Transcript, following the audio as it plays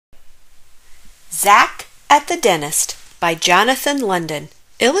Zack at the Dentist by Jonathan London,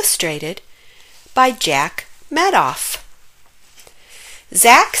 illustrated by Jack Medoff.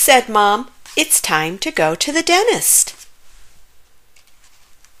 Zack said, "Mom, it's time to go to the dentist."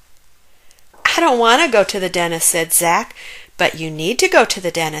 "I don't want to go to the dentist," said Zack. "But you need to go to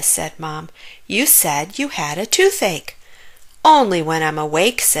the dentist," said Mom. "You said you had a toothache." "Only when I'm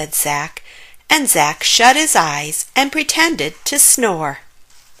awake," said Zack, and Zack shut his eyes and pretended to snore.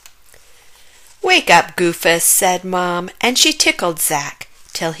 "Wake up, Goofus," said Mom, and she tickled Zack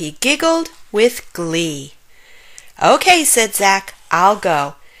till he giggled with glee. "Okay," said Zack, "I'll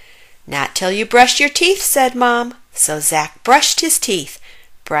go." "Not till you brush your teeth," said Mom. So Zack brushed his teeth.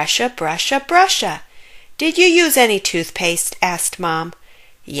 Brusha, brusha, brusha. "Did you use any toothpaste?" asked Mom.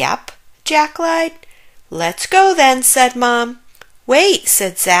 "Yep," Jack lied. "Let's go then," said Mom. "Wait,"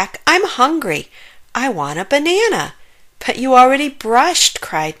 said Zack, "I'm hungry. I want a banana." "But you already brushed,"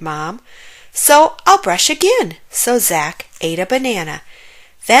 cried Mom. "So I'll brush again." So Zack ate a banana,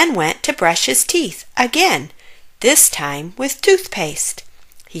 then went to brush his teeth again, this time with toothpaste.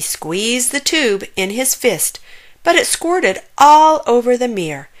 He squeezed the tube in his fist, but it squirted all over the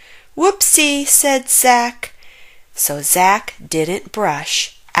mirror. "Whoopsie," said Zack. So Zack didn't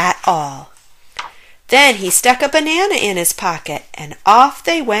brush at all. Then he stuck a banana in his pocket, and off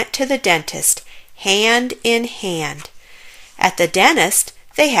they went to the dentist, hand in hand. At the dentist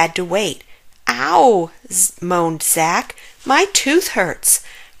they had to wait. "Ow," moaned Zack, "my tooth hurts.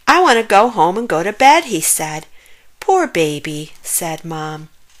 I want to go home and go to bed," he said. "Poor baby," said Mom.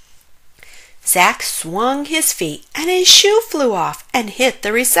 Zack swung his feet, and his shoe flew off and hit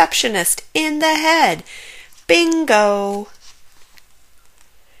the receptionist in the head. Bingo!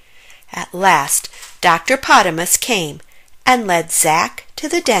 At last Dr. Potamus came and led Zack to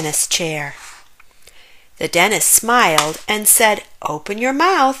the dentist chair. The dentist smiled and said, "Open your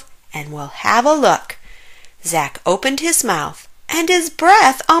mouth and we'll have a look." Zack opened his mouth, and his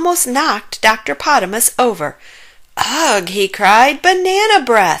breath almost knocked Dr. Potamus over. "Ugh!" he cried, "banana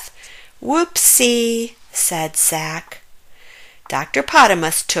breath!" "Whoopsie," said Zack. Dr.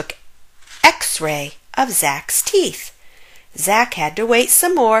 Potamus took X-ray of Zack's teeth. Zack had to wait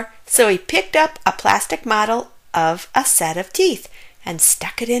some more, so he picked up a plastic model of a set of teeth and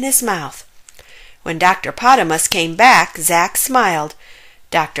stuck it in his mouth. When Dr. Potamus came back, Zack smiled.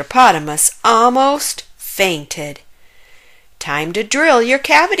 Dr. Potamus almost fainted. "Time to drill your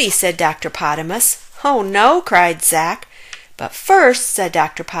cavity," said Dr. Potamus. "Oh no," cried Zack. "But first," said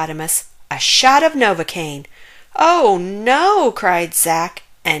Dr. Potamus, "a shot of Novocaine." "Oh no," cried Zack,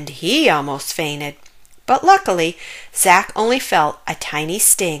 and he almost fainted. But luckily Zack only felt a tiny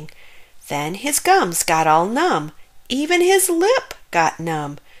sting. Then his gums got all numb. Even his lip got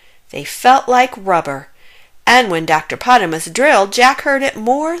numb. They felt like rubber. And when Dr. Potamus drilled, Jack heard it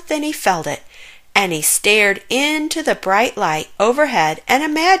more than he felt it, and he stared into the bright light overhead and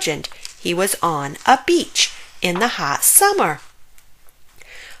imagined he was on a beach in the hot summer.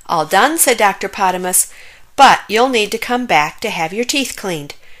 "All done," said Dr. Potamus, "but you'll need to come back to have your teeth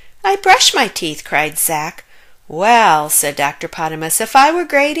cleaned." "I brush my teeth," cried Zack. "Well," said Dr. Potamus, "if I were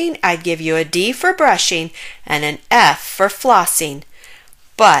grading, I'd give you a D for brushing and an F for flossing.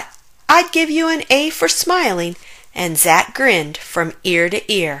 But I'd give you an A for smiling," and Zack grinned from ear to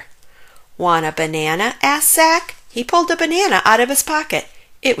ear. "Want a banana?" asked Zack. He pulled a banana out of his pocket.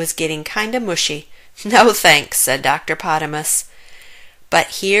 It was getting kind of mushy. "No thanks," said Dr. Potamus.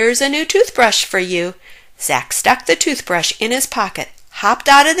 "But here's a new toothbrush for you." Zack stuck the toothbrush in his pocket, hopped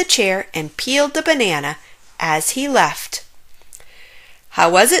out of the chair, and peeled the banana as he left. "How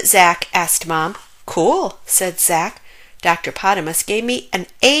was it, Zack?" asked Mom. "Cool," said Zack. "Dr. Potamus gave me an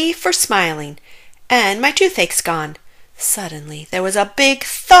A for smiling, and my toothache's gone." Suddenly there was a big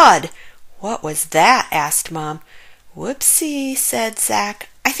thud. "What was that?" asked Mom. "Whoopsie," said Zack.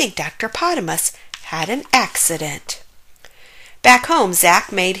 "I think Dr. Potamus had an accident." Back home,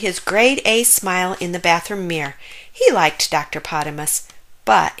 Zack made his grade A smile in the bathroom mirror. He liked Dr. Potamus,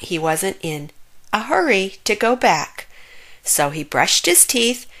 but he wasn't in a hurry to go back. So he brushed his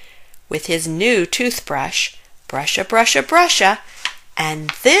teeth with his new toothbrush, brusha, brusha, brusha,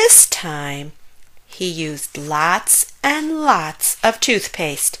 and this time he used lots and lots of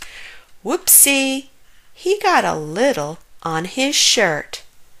toothpaste. Whoopsie! He got a little on his shirt.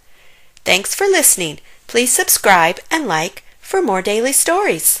 Thanks for listening. Please subscribe and like for more daily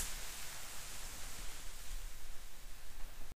stories.